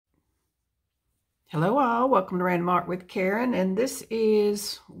Hello all, welcome to Random Art with Karen, and this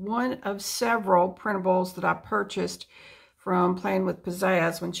is one of several printables that I purchased from Playing with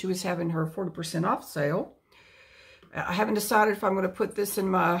Pizazz when she was having her 40% off sale. I haven't decided if I'm going to put this in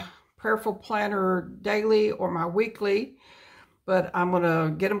my Prayerful Planner daily or my weekly, but I'm going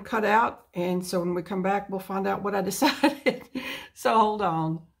to get them cut out, and so when we come back we'll find out what I decided. So hold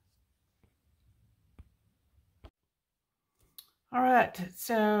on. All right,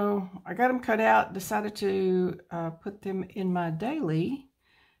 so I got them cut out, decided to put them in my daily.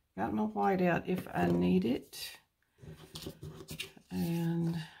 Got my white out if I need it.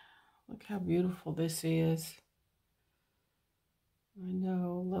 And look how beautiful this is. I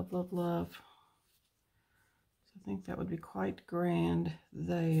know, love, love, love. So I think that would be quite grand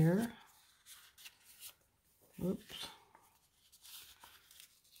there. Oops.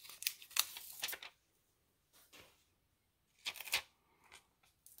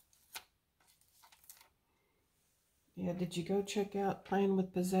 Yeah, did you go check out Playing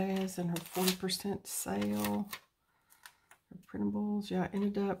with Pizazz and her 40% sale? Her printables. Yeah, I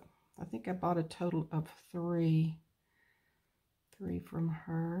ended up, I think I bought a total of three from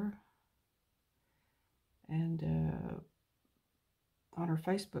her. And on her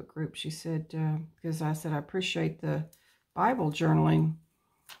Facebook group, she said, because I said, I appreciate the Bible journaling,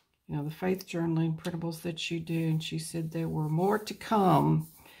 you know, the faith journaling printables that you do. And she said there were more to come.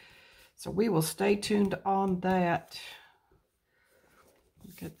 So we will stay tuned on that.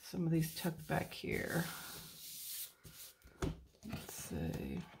 Get some of these tucked back here. Let's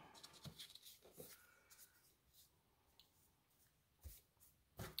see.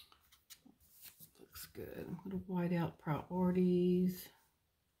 Looks good. Little white out priorities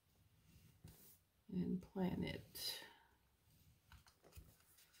and planet.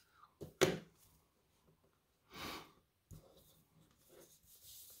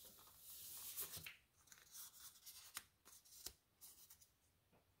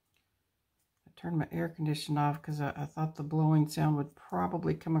 Turn my air conditioner off because I thought the blowing sound would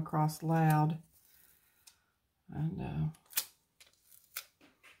probably come across loud. And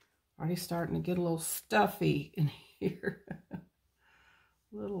already starting to get a little stuffy in here.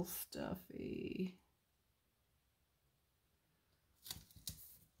 Little stuffy.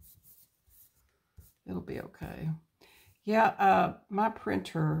 It'll be okay. Yeah, my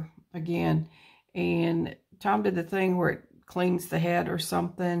printer again, and Tom did the thing where it cleans the head or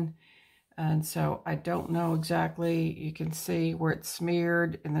something. And so I don't know exactly. You can see where it's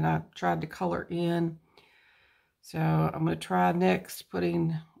smeared, and then I tried to color in. So I'm going to try next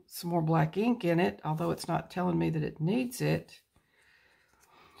putting some more black ink in it, although it's not telling me that it needs it.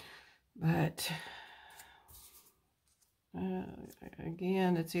 But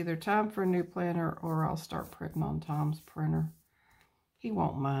again, it's either time for a new planner or I'll start printing on Tom's printer. He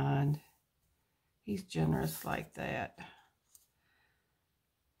won't mind. He's generous like that.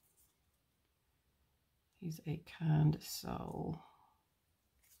 He's a kind soul.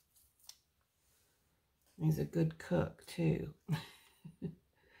 He's a good cook, too.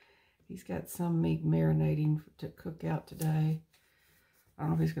 He's got some meat marinating to cook out today. I don't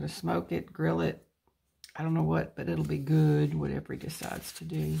know if he's going to smoke it, grill it. I don't know what, but it'll be good, whatever he decides to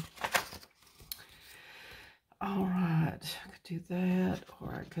do. All right. I could do that,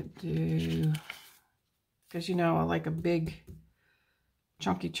 or I could do... Because, you know, I like a big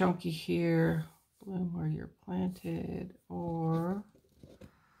chunky here. Bloom where you're planted, or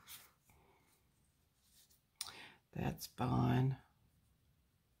that's fun.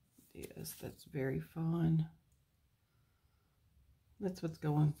 Yes, that's very fun. That's what's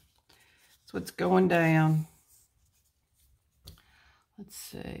going down. Let's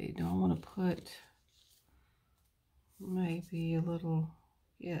see, do I want to put maybe a little,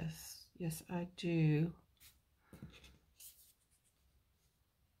 yes I do.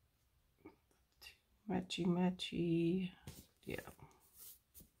 Matchy, yeah.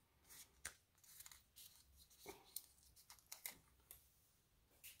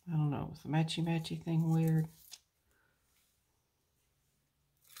 I don't know, is the matchy thing weird?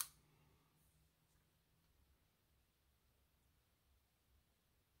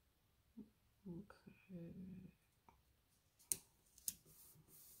 Okay.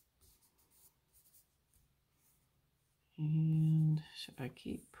 And should I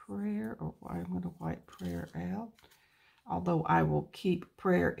keep prayer, or I'm going to white prayer out? Although I will keep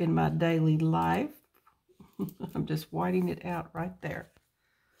prayer in my daily life. I'm just whiting it out right there.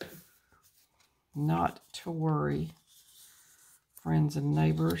 Not to worry, friends and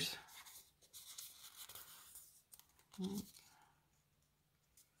neighbors.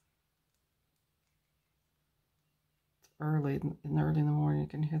 early in the morning. You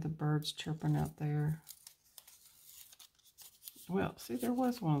can hear the birds chirping out there. Well, see, there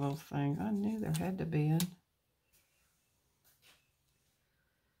was one of those things. I knew there had to be.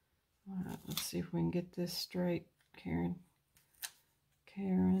 All right, let's see if we can get this straight, Karen.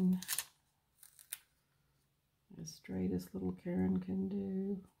 Karen. As straight as little Karen can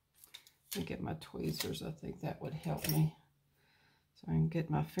do. Let me get my tweezers. I think that would help me. So I can get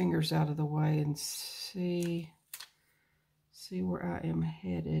my fingers out of the way and see where I am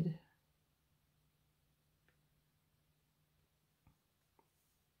headed.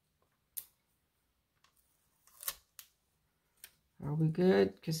 Are we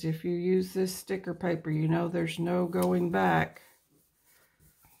good? Because if you use this sticker paper, you know there's no going back.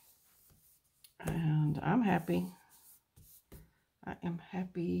 And I'm happy. I am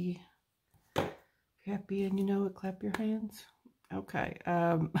happy. Happy and you know it, clap your hands. Okay.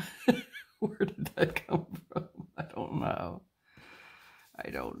 Where did that come from? I don't know. I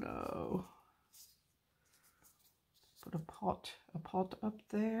don't know. Put a pot up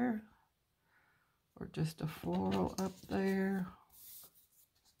there. Or just a floral up there.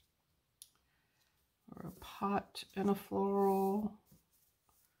 Or a pot and a floral.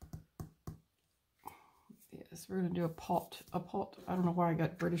 Yes, we're going to do a pot. A pot. I don't know why I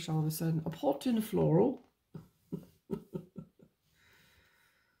got British all of a sudden. A pot and a floral.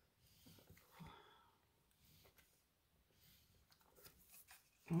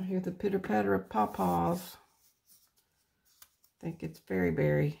 I hear the pitter patter of pawpaws. I think it's Fairy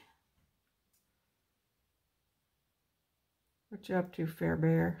Berry. What you up to, Fair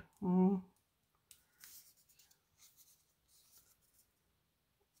Bear?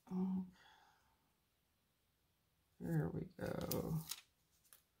 There we go.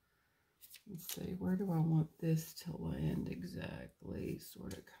 Let's see, where do I want this to land exactly?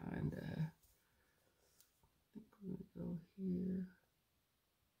 Sort of, kind of. I think I'm going to go here.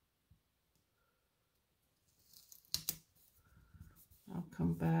 I'll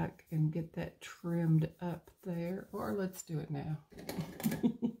come back and get that trimmed up there. Or let's do it now.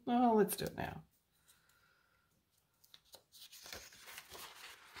 Oh, let's do it now.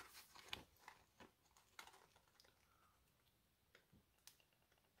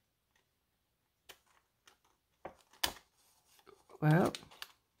 Well,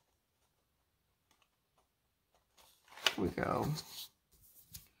 here we go.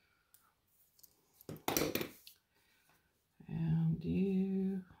 And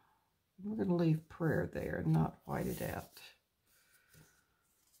we're going to leave prayer there and not white it out.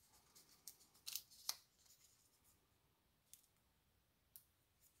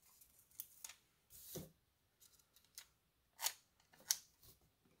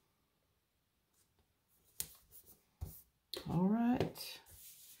 All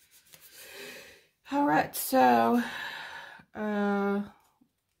right, so I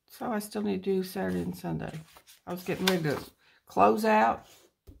still need to do Saturday and Sunday. I was getting ready to close out,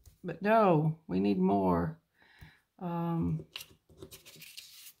 but no, we need more.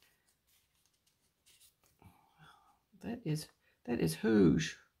 That is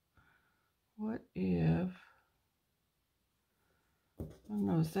huge. What if, I don't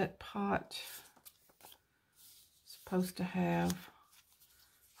know, is that pot supposed to have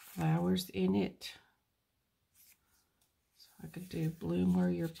flowers in it? So I could do bloom where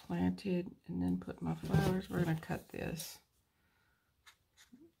you're planted and then put my flowers. We're going to cut this.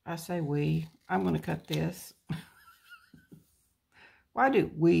 I say we. I'm going to cut this. Why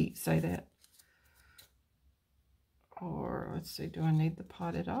do we say that? Or let's see, do I need the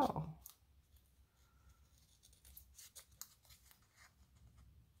pot at all?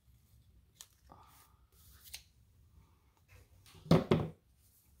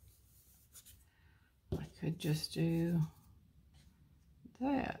 I could just do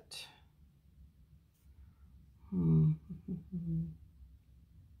that.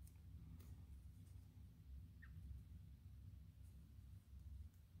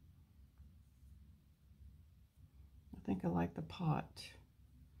 I think I like the pot.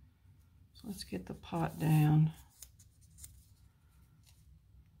 So let's get the pot down.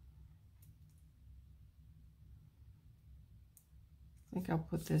 I think I'll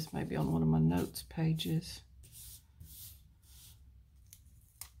put this maybe on one of my notes pages.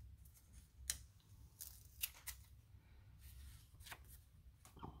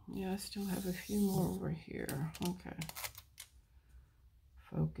 Yeah, I still have a few more over here. Okay.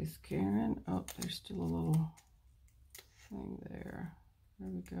 Focus, Karen. Oh, there's still a little thing there. There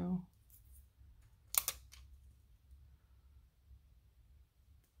we go.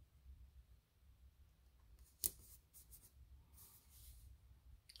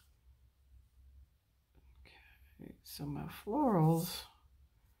 Okay, So my florals,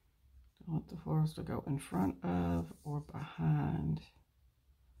 I want the florals to go in front of or behind.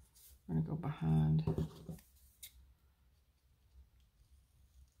 I'm going to go behind.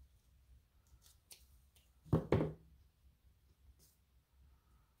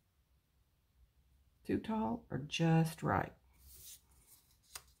 Too tall or just right?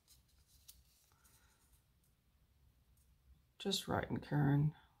 Just right in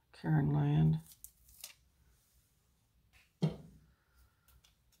Karen land.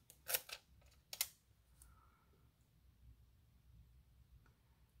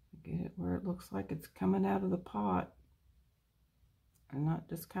 Get it where it looks like it's coming out of the pot and not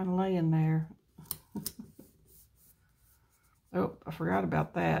just kind of laying there. Oh, I forgot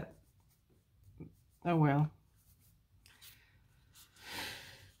about that. Oh well.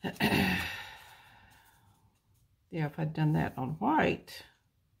 Yeah, if I'd done that on white,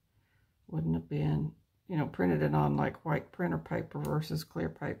 wouldn't have been, you know, printed it on like white printer paper versus clear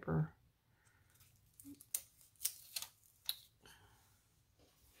paper.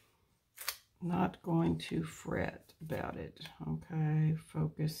 Not going to fret about it. Okay,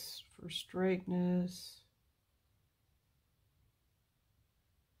 focus for straightness.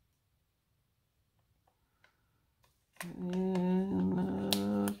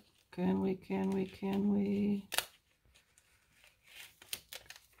 And can we?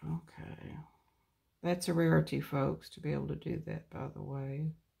 Okay. That's a rarity, folks, to be able to do that, by the way.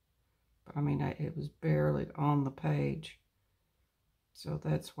 But I mean, it was barely on the page. So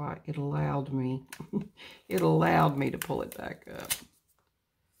that's why it allowed me, it allowed me to pull it back up.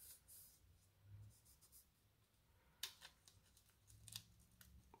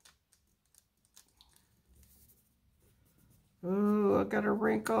 Oh, I got a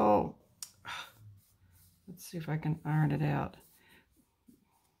wrinkle. Let's see if I can iron it out.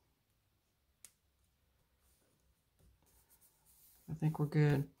 I think we're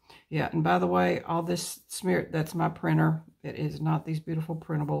good. Yeah, and by the way, all this smear, that's my printer. It is not these beautiful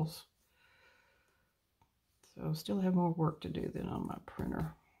printables. So still have more work to do than on my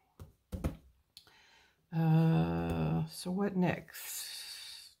printer. So what next?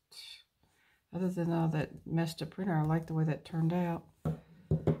 Other than all that messed up printer, I like the way that turned out.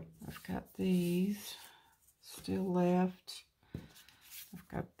 I've got these still left. I've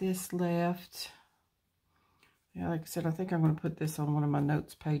got this left. Yeah, like I said, I think I'm going to put this on one of my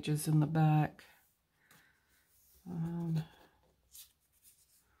notes pages in the back.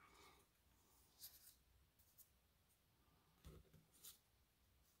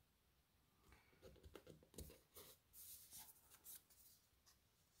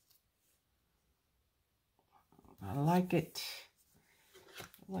 I like it.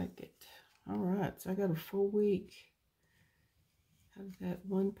 I like it. All right, so I got a full week out of that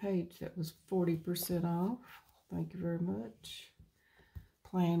one page that was 40% off. Thank you very much.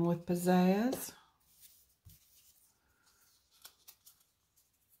 Playing with Pizzazz.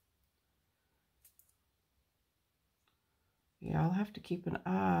 Yeah, I'll have to keep an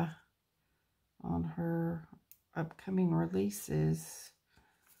eye on her upcoming releases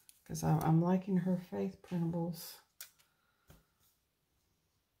because I'm liking her faith printables.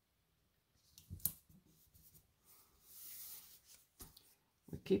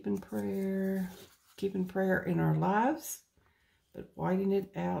 We're keeping prayer in our lives, but whiting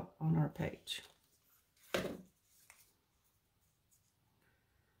it out on our page.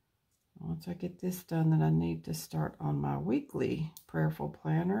 Once I get this done, then I need to start on my weekly prayerful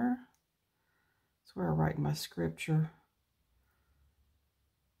planner. That's where I write my scripture.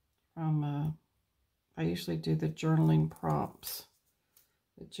 I usually do the journaling prompts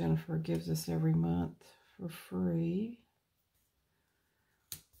that Jennifer gives us every month for free.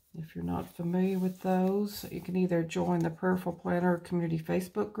 If you're not familiar with those, you can either join the Prayerful Planner Community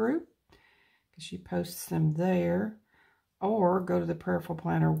Facebook group, because she posts them there, or go to the Prayerful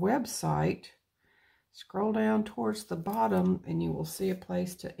Planner website, scroll down towards the bottom, and you will see a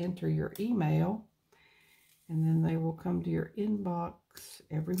place to enter your email, and then they will come to your inbox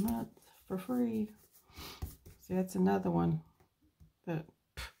every month for free. See, that's another one that,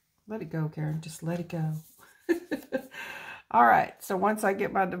 let it go, Karen, just let it go. All right, so once I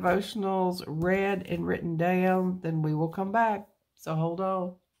get my devotionals read and written down, then we will come back. So hold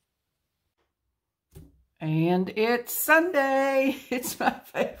on. And it's Sunday. It's my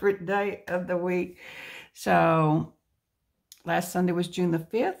favorite day of the week. So last Sunday was June the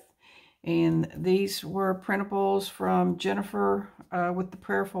 5th. And these were printables from Jennifer with the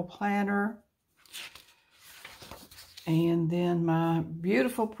Prayerful Planner. And then my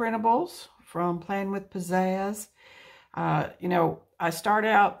beautiful printables from Playing with Pizzazz. You know, I start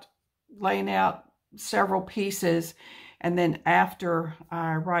out laying out several pieces. And then after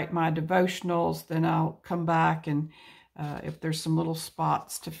I write my devotionals, then I'll come back and if there's some little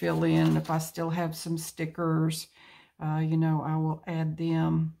spots to fill in, if I still have some stickers, you know, I will add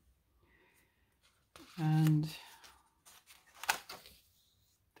them. And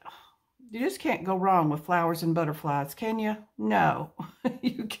you just can't go wrong with flowers and butterflies, can you? No,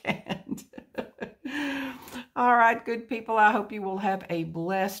 you can't. All right, good people, I hope you will have a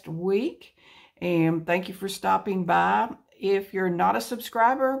blessed week. And thank you for stopping by. If you're not a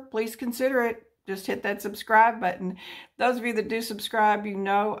subscriber, please consider it. Just hit that subscribe button. Those of you that do subscribe, you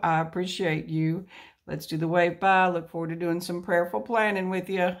know I appreciate you. Let's do the wave bye. Look forward to doing some prayerful planning with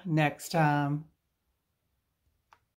you next time.